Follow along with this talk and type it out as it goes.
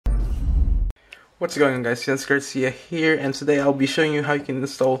What's going on, guys? Jens Garcia here, and today I'll be showing you how you can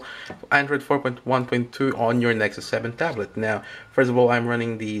install Android 4.1.2 on your Nexus 7 tablet. Now, first of all, I'm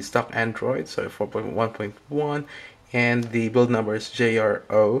running the stock Android, so 4.1.1, and the build number is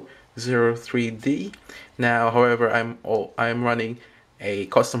JRO03D. Now, however, I'm running a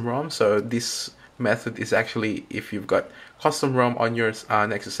custom ROM, so this method is actually if you've got custom ROM on your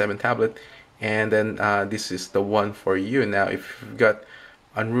Nexus 7 tablet, and then this is the one for you. Now, if you've got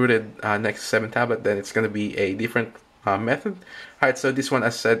unrooted Nexus 7 tablet, then it's going to be a different method. Alright, so this one,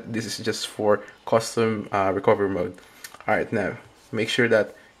 as said, this is just for custom recovery mode. Alright, now make sure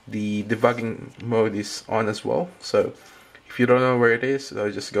that the debugging mode is on as well. So if you don't know where it is,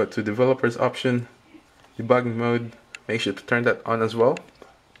 just go to developers option, debugging mode, make sure to turn that on as well.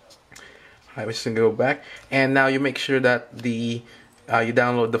 Alright, we're just going to go back, and now you make sure that you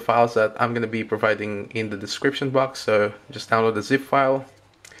download the files that I'm going to be providing in the description box. So just download the zip file,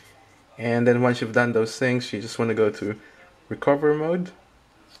 and then once you've done those things, you just want to go to recovery mode.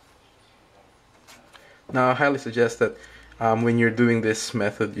 Now I highly suggest that when you're doing this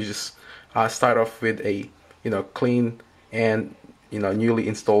method, you just start off with a clean and newly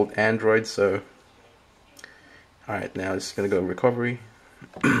installed Android. So alright, now it's going to go recovery.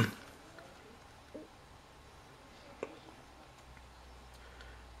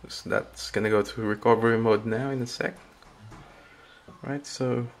 So that's gonna go to recovery mode now in a sec. Right,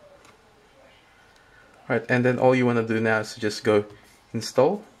 so right, and then all you want to do now is to just go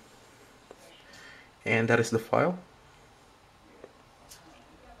install, and that is the file.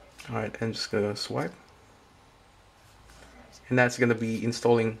 Alright, and just go swipe, and that's gonna be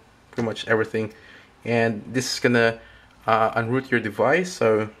installing pretty much everything, and this is gonna unroot your device.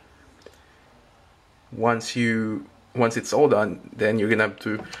 So once it's all done, then you're gonna have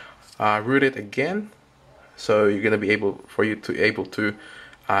to root it again. So you're gonna be able to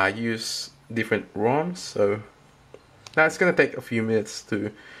use different ROMs. So now it's gonna take a few minutes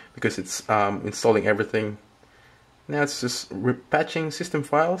because it's installing everything. Now it's just repatching system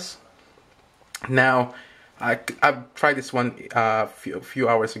files. Now I've tried this one a few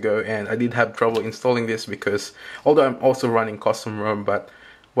hours ago, and I did have trouble installing this because although I'm also running custom ROM, but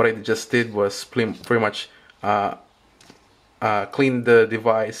what I just did was pretty much clean the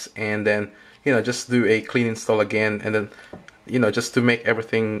device, and then just do a clean install again, and then just to make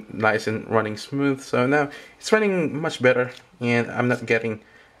everything nice and running smooth. So now it's running much better, and I'm not getting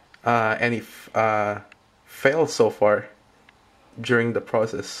any fails so far during the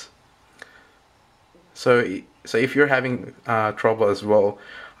process. So if you're having trouble as well,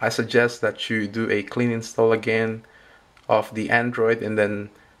 I suggest that you do a clean install again of the Android, and then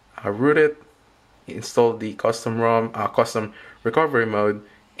root it, install the custom ROM, custom recovery mode,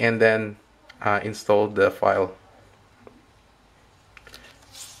 and then install the file.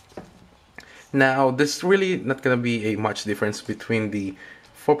 Now there's really not going to be a much difference between the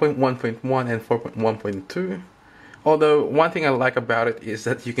 4.1.1 and 4.1.2, although one thing I like about it is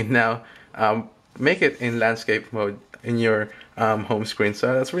that you can now make it in landscape mode in your home screen,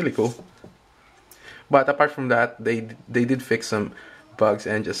 so that's really cool. But apart from that, they did fix some bugs,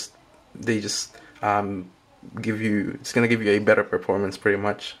 and they just it's gonna give you a better performance pretty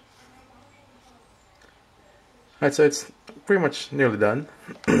much. Alright, so it's pretty much nearly done.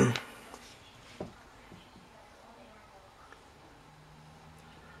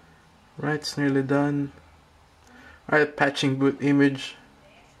 Right, it's nearly done. Alright, patching boot image.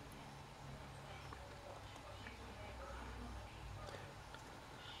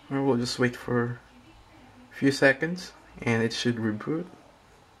 Alright, we'll just wait for a few seconds, and it should reboot.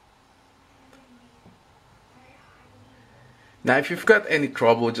 Now, if you've got any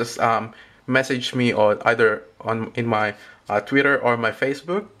trouble, just message me either in my Twitter or my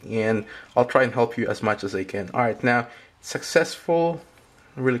Facebook, and I'll try and help you as much as I can. Alright, now successful,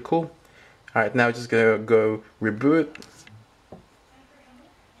 really cool. Alright, now just gonna go reboot,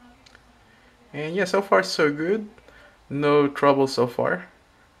 and yeah, so far so good, no trouble so far.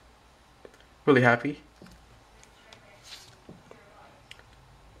 Really happy.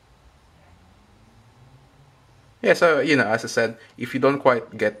 Yeah, so as I said, if you don't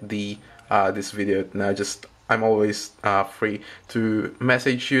quite get this video now, I'm always free to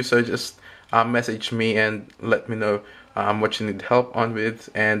message you. So just message me and let me know what you need help on with,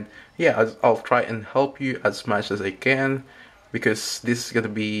 and yeah, I'll try and help you as much as I can, because this is gonna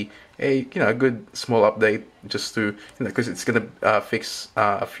be a good small update, just to because it's gonna fix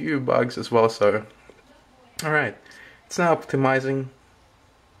a few bugs as well. So all right, it's now optimizing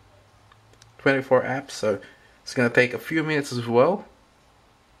 24 apps, so it's gonna take a few minutes as well.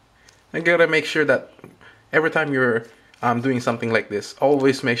 I gotta make sure that every time you're doing something like this,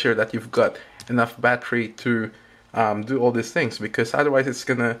 always make sure that you've got enough battery to do all these things, because otherwise it's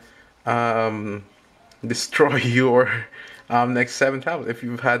gonna destroy your Nexus 7 tablet if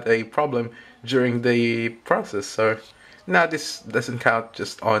you've had a problem during the process. So now this doesn't count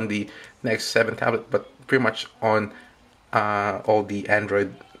just on the Nexus 7 tablet, but pretty much on all the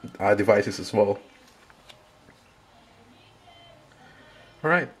Android devices as well.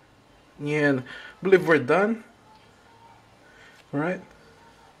 Alright, and I believe we're done. Alright,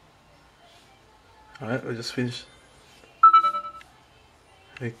 we'll just finish.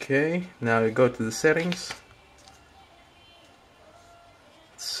 Okay, now we go to the settings.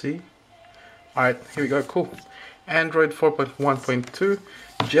 Let's see. Alright, here we go, cool. Android 4.1.2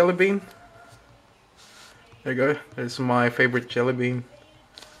 Jelly Bean. There you go, there's my favorite Jelly Bean.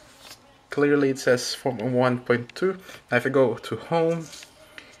 Clearly it says 4.1.2. Now if I go to home,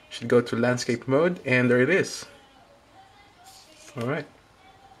 should go to landscape mode, and there it is. Alright.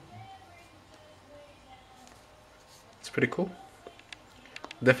 It's pretty cool.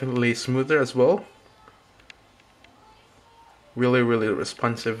 Definitely smoother as well. Really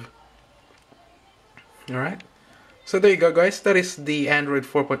responsive. Alright. So there you go, guys. That is the Android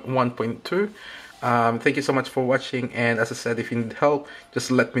 4.1.2. Thank you so much for watching, and as I said, if you need help,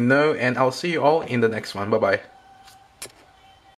 just let me know, and I'll see you all in the next one. Bye bye.